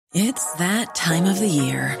It's that time of the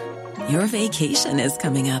year. Your vacation is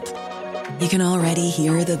coming up. You can already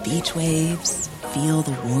hear the beach waves, feel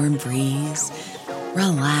the warm breeze,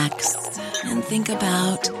 relax, and think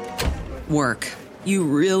about work. You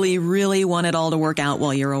really, really want it all to work out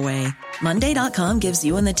while you're away. Monday.com gives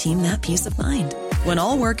you and the team that peace of mind. When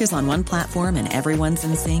all work is on one platform and everyone's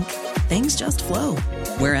in sync, things just flow.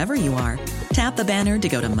 Wherever you are, tap the banner to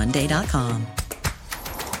go to Monday.com.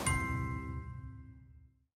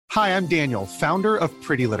 Hi, I'm Daniel, founder of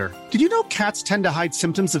Pretty Litter. Did you know cats tend to hide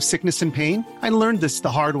symptoms of sickness and pain? I learned this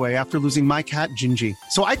the hard way after losing my cat, Gingy.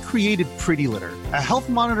 So I created Pretty Litter, a health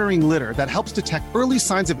monitoring litter that helps detect early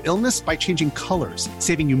signs of illness by changing colors,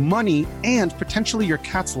 saving you money and potentially your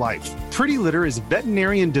cat's life. Pretty Litter is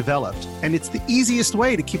veterinarian developed, and it's the easiest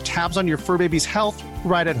way to keep tabs on your fur baby's health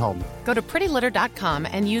right at home. Go to prettylitter.com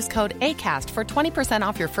and use code ACAST for 20%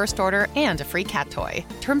 off your first order and a free cat toy.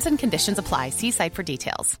 Terms and conditions apply. See site for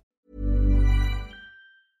details.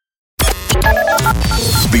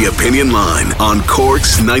 The Opinion Line on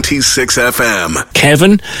Cork's 96 FM.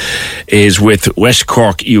 Kevin is with West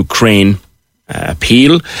Cork Ukraine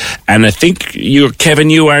appeal, and I think Kevin,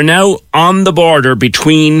 you are now on the border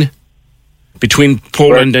between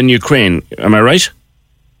Poland and Ukraine. Am I right?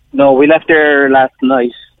 No, we left there last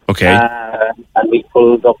night. Okay. And we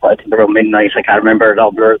pulled up, I think, around midnight. I can't remember.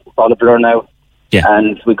 It's all a blur now. Yeah.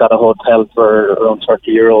 And we got a hotel for around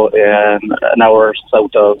 €30 an hour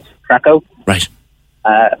south of Krakow. Right.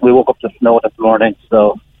 We woke up to snow this morning,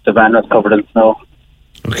 so the van was covered in snow.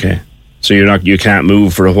 Okay. So you can't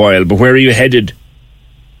move for a while, but where are you headed?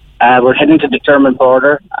 We're heading to the German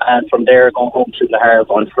border, and from there going home to Le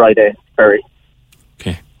Havre on Friday ferry.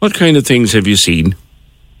 Okay. What kind of things have you seen?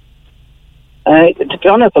 To be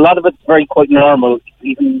honest, a lot of it's quite normal,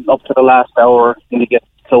 even up to the last hour when we get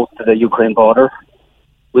close to the Ukraine border.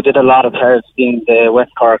 We did a lot of cars seeing the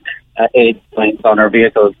West Cork aid signs on our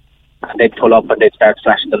vehicles, and they'd pull up and they'd start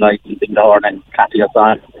flashing the lights and ding the horn and clapping us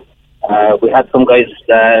on. We had some guys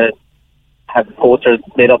had posters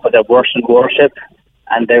made up of their worship,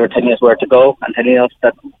 and they were telling us where to go and telling us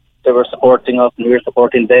that they were supporting us and we were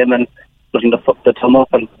supporting them and putting the thumb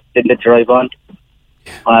up and didn't they drive on.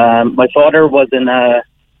 My father was in a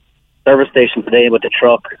service station today with a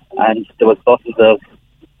truck, and there was buses of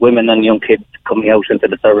women and young kids coming out into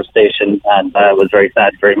the service station, and it was very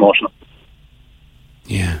sad, very emotional.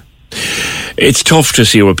 Yeah. It's tough to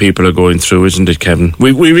see what people are going through, isn't it, Kevin?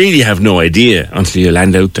 We really have no idea until you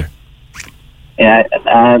land out there. Yeah,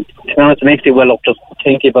 to be honest, it makes you well up just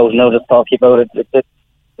thinking about it, just talking about it.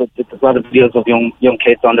 There's a lot of videos of young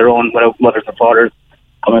kids on their own without mothers and fathers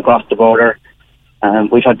coming across the border.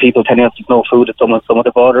 We've had people telling us there's no food at some of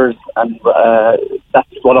the borders, and that's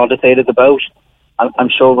what all this aid is about. I'm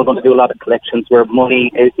sure we're going to do a lot of collections where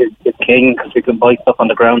money is king, because we can buy stuff on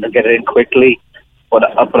the ground and get it in quickly. But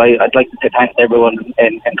I'd like to say thanks to everyone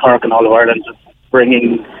in Cork and all of Ireland just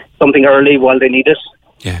bringing something early while they need it.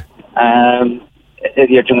 Yeah.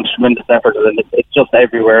 You're doing a tremendous effort, and it's just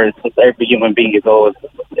everywhere. It's just every human being you go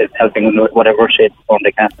is helping in whatever shape or form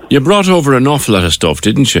they can. You brought over an awful lot of stuff,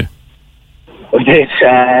 didn't you? We did.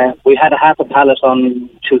 We had a half a pallet on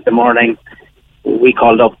Tuesday morning. We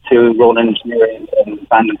called up to Ronan Engineering in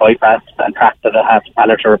Bandon Bypass and packed it a half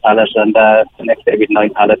pallet or a pallet, and the next day we had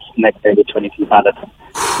 9 pallets, the next day we had 22 pallets.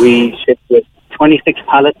 We shipped with 26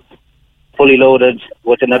 pallets, fully loaded,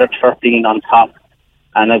 with another 13 on top.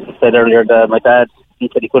 And as I said earlier, my dad, he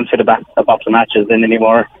said he couldn't fit a box of matches in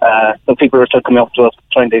anymore. Some people were still coming up to us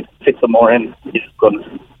trying to fit some more in. He just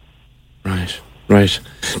couldn't. Right.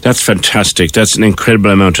 That's fantastic. That's an incredible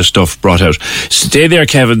amount of stuff brought out. Stay there,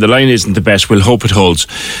 Kevin. The line isn't the best. We'll hope it holds.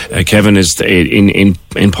 Kevin is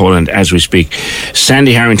in Poland as we speak.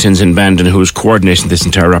 Sandy Harrington's in Bandon, who's coordinating this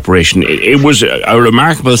entire operation. It was a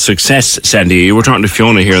remarkable success, Sandy. You were talking to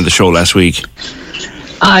Fiona here on the show last week.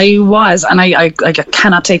 I was, and I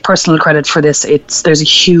cannot take personal credit for this. There's a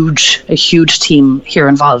huge team here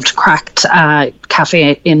involved. Cracked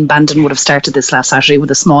Cafe in Bandon would have started this last Saturday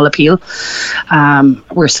with a small appeal.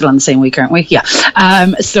 We're still on the same week, aren't we? Yeah.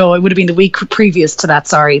 So it would have been the week previous to that.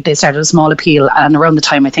 Sorry, they started a small appeal, and around the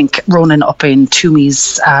time I think Ronan up in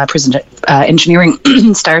Toomey's prison engineering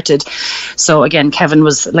started. So again, Kevin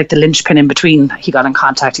was like the linchpin in between. He got in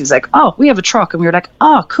contact. He was like, "Oh, we have a truck," and we were like,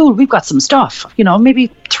 "Oh, cool, we've got some stuff.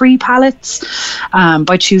 Maybe 3 pallets."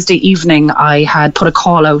 By Tuesday evening, I had put a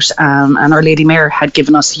call out, and Our Lady Mayor had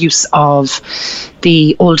given us use of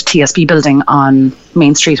the old TSB building on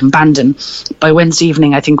Main Street in Bandon. By Wednesday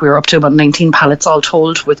evening, I think we were up to about 19 pallets all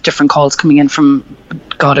told, with different calls coming in from,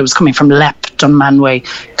 God, it was coming from Lepp, Dunmanway,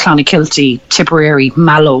 Clonakilty, Tipperary,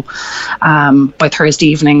 Mallow. By Thursday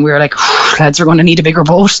evening, we were like, lads, we're going to need a bigger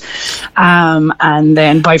boat. And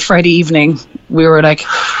then by Friday evening, we were like,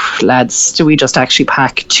 lads, do we just actually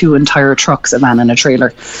pack 2 entire trucks, a van and a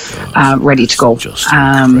trailer, ready to go?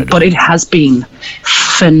 But it has been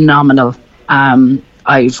phenomenal.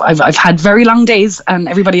 I've had very long days, and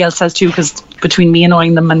everybody else has too, because between me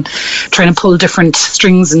annoying them and trying to pull different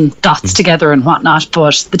strings and dots together and whatnot,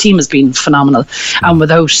 but the team has been phenomenal. And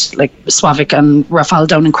without like Sławek and Rafał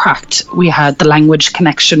down in Cracked, we had the language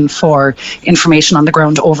connection for information on the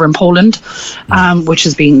ground over in Poland, which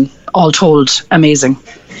has been all told amazing.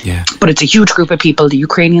 Yeah. But it's a huge group of people. The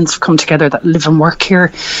Ukrainians have come together that live and work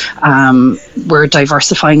here. We're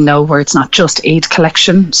diversifying now, where it's not just aid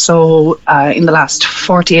collection. So in the last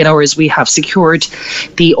 48 hours, we have secured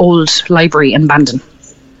the old library in Bandon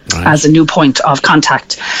as a new point of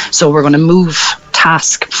contact. So we're going to move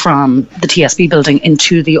task from the TSB building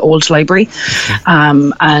into the old library,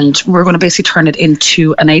 and we're going to basically turn it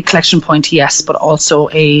into an aid collection point, yes, but also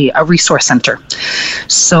a resource centre.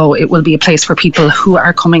 So it will be a place where people who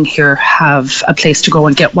are coming here have a place to go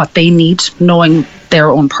and get what they need, knowing their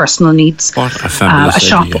own personal needs. What a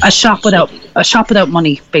fabulous idea. A shop without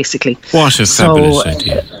money, basically. What a fabulous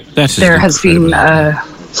idea. That is there has been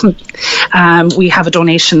we have a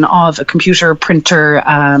donation of a computer, printer,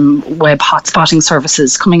 web hotspotting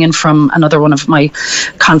services coming in from another one of my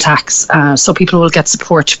contacts. So people will get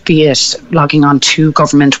support, be it logging on to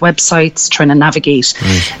government websites, trying to navigate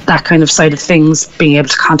that kind of side of things, being able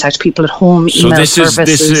to contact people at home, email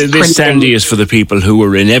services. This Sandy is for the people who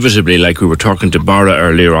were inevitably, like we were talking to Bara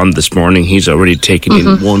earlier on this morning, he's already taken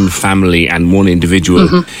in one family and one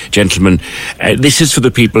individual gentleman. This is for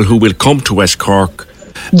the people who will come to West Cork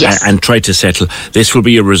and try to settle. This will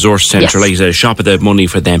be a resource centre, like a shop without money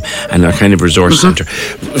for them, and a kind of resource centre.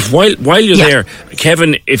 While you're there,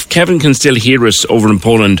 Kevin, if Kevin can still hear us over in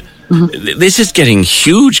Poland, this is getting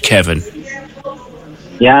huge, Kevin.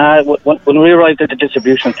 Yeah, when we arrived at the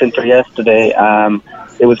distribution centre yesterday,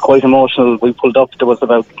 it was quite emotional. We pulled up, there was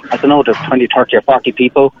about, there's 20, 30 or 40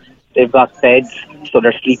 people. They've got beds, so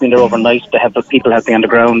they're sleeping there overnight. They have people helping on the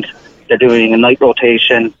ground. They're doing a night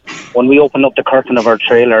rotation. When we opened up the curtain of our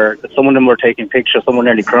trailer, some of them were taking pictures, some were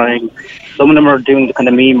nearly crying. Some of them were doing the kind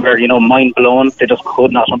of meme where, mind blown. They just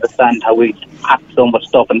could not understand how we packed so much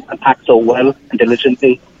stuff and packed so well and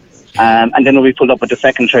diligently. And then when we pulled up at the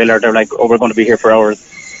second trailer, they're like, we're going to be here for hours.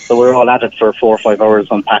 So we were all at it for 4 or 5 hours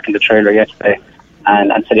unpacking the trailer yesterday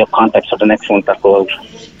and setting up contacts for the next ones that go out.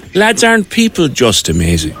 Lads, aren't people just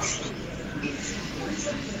amazing?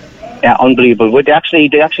 Yeah, unbelievable. They actually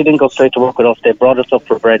didn't go straight to work with us. They brought us up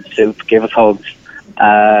for bread soup, gave us hugs,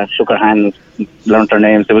 shook our hands, learnt our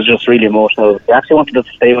names. It was just really emotional. They actually wanted us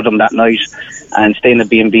to stay with them that night and stay in the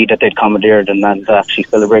B&B that they'd commandeered and actually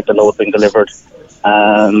celebrate the load being delivered.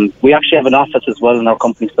 We actually have an office as well in our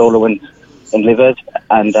company, SolarWinds, in Livid,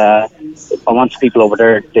 and I want people over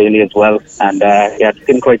there daily as well. And it's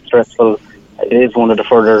been quite stressful. It is one of the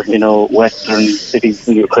further, western cities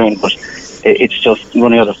in Ukraine, but it's just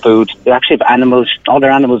running out of food. They actually have animals, all their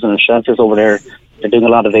animals in the shelters over there. They're doing a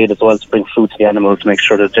lot of aid as well to bring food to the animals to make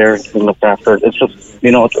sure that they're being looked after. It's just,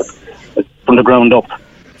 it's from the ground up.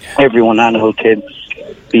 Everyone, animal, kids,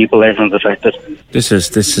 people, everyone's affected. This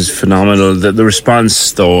is phenomenal. The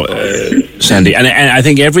response, though, Sandy, and I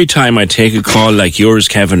think every time I take a call like yours,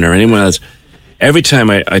 Kevin, or anyone else, every time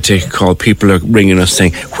I take a call, people are ringing us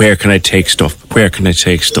saying, where can I take stuff? Where can I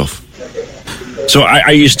take stuff? So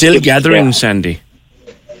are you still gathering, Sandy?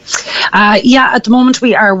 At the moment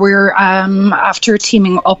we are. We're after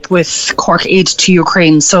teaming up with Cork Aid to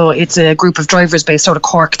Ukraine. So it's a group of drivers based out of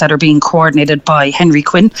Cork that are being coordinated by Henry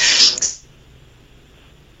Quinn.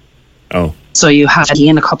 Oh. So you have he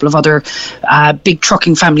and a couple of other big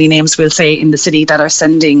trucking family names, we'll say, in the city that are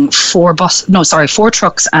sending 4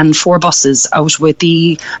 trucks and 4 buses out with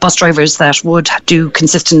the bus drivers that would do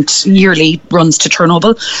consistent yearly runs to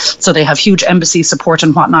Chernobyl. So they have huge embassy support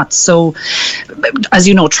and whatnot. So, as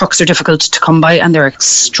you know, trucks are difficult to come by and they're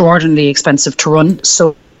extraordinarily expensive to run.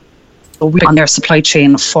 So we're on their supply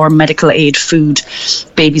chain for medical aid, food,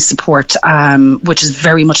 baby support, which is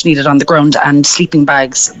very much needed on the ground, and sleeping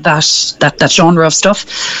bags, that genre of stuff.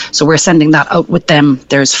 So we're sending that out with them.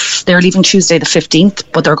 They're leaving Tuesday the 15th,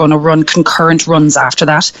 but they're going to run concurrent runs after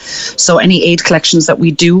that. So any aid collections that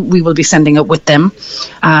we do, we will be sending it with them.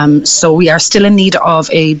 So we are still in need of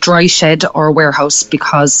a dry shed or warehouse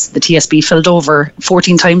because the TSB filled over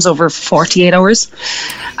 14 times over 48 hours.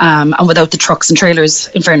 And without the trucks and trailers,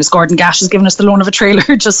 in fairness, Gordon Gash has given us the loan of a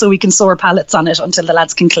trailer just so we can store pallets on it until the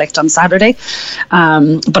lads can collect on Saturday.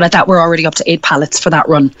 But at that, we're already up to 8 pallets for that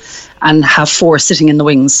run and have 4 sitting in the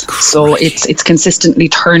wings. So it's consistently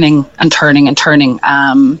turning and turning and turning.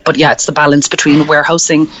 But yeah, it's the balance between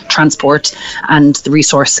warehousing, transport and the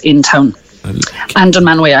resource in town. And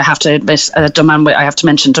Dunmanway, I have to admit, I have to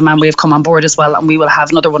mention, Dunmanway have come on board as well, and we will have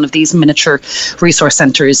another one of these miniature resource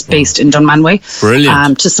centres based in Dunmanway.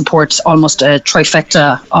 Brilliant. To support almost a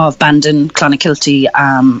trifecta of Bandon, Clonakilty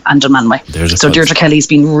and Dunmanway. So Deirdre Kelly's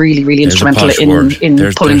been really, really instrumental in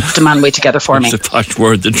pulling Dunmanway together for me. It's a posh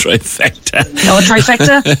word, the trifecta. No, a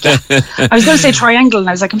trifecta? Yeah. I was going to say triangle, and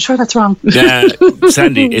I was like, I'm sure that's wrong.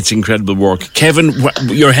 Sandy, it's incredible work. Kevin,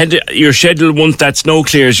 your schedule, once that snow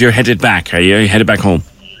clears, you're headed back. Are you headed back home?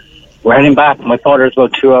 We're heading back. My father's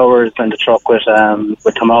about 2 hours in the truck with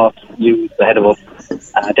Tomas, you ahead of us.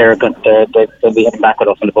 They'll be heading back with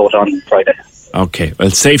us on the boat on Friday. Okay, well,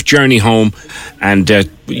 safe journey home, and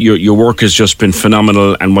your work has just been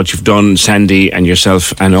phenomenal, and what you've done, Sandy and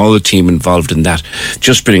yourself and all the team involved in that,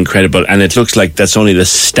 just been incredible, and it looks like that's only the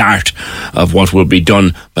start of what will be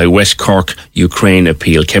done by West Cork Ukraine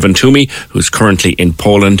Appeal. Kevin Toomey, who's currently in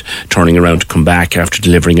Poland, turning around to come back after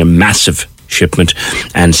delivering a massive shipment,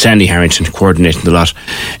 and Sandy Harrington coordinating the lot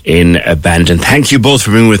in Bandon. Thank you both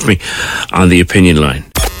for being with me on the Opinion Line.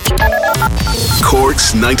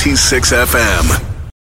 Cork's 96 FM.